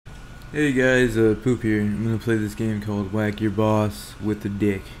Hey guys, Poop here. I'm gonna play this game called Whack Your Boss with the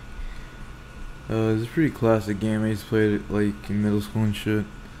Dick. It's a pretty classic game. I used to play it like in middle school and shit.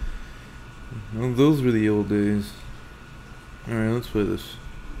 Well, those were the old days. Alright, let's play this.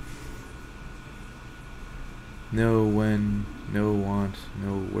 No when, no want,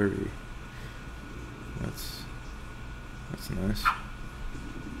 no worry. That's nice.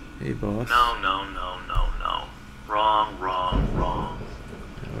 Hey boss. No, no, no, no, no. Wrong, wrong, wrong.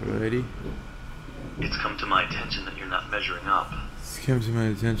 Alrighty. It's come to my attention that you're not measuring up. It's come to my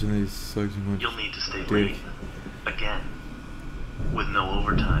attention that you suck too much You'll need to stay dick. late. Again. With no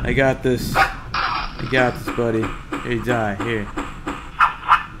overtime. I got this. I got this, buddy. Hey, die. Here.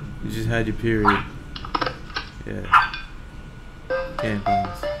 You just had your period. Yeah.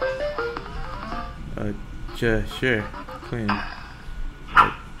 Tampons. Sure. Clean.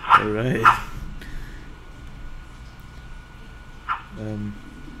 Alright.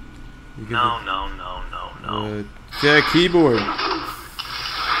 You can No, no, no, no, no. yeah, keyboard.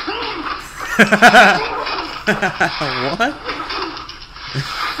 What?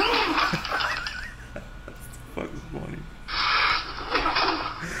 Fuck is funny.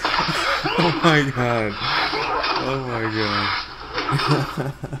 Oh my god. Oh my god.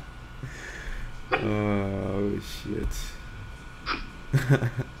 Oh shit.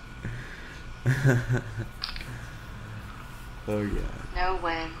 Oh god. No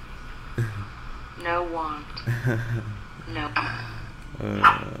when. No want. No.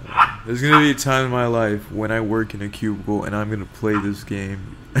 There's gonna be a time in my life when I work in a cubicle and I'm gonna play this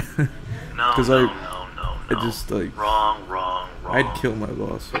game. No, 'Cause no, I- no, no, I no. just like Wrong, wrong, wrong. I'd kill my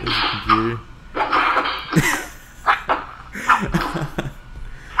boss with a computer.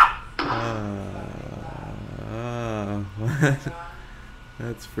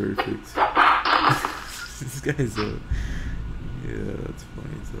 That's perfect. This guy's a yeah, that's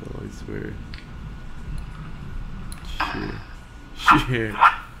funny as hell, I swear.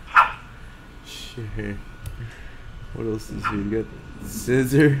 Sure. What else is here? You got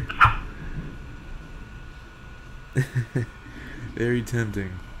scissor. Very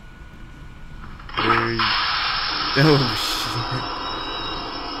tempting. Very. Oh shit.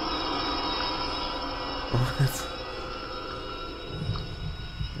 Oh,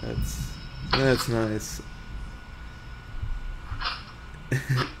 that's nice.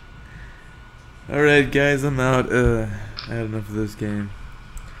 Alright guys, I'm out. I had enough of this game.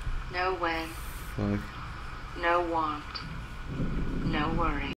 No when. Fuck. No want. No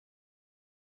worry.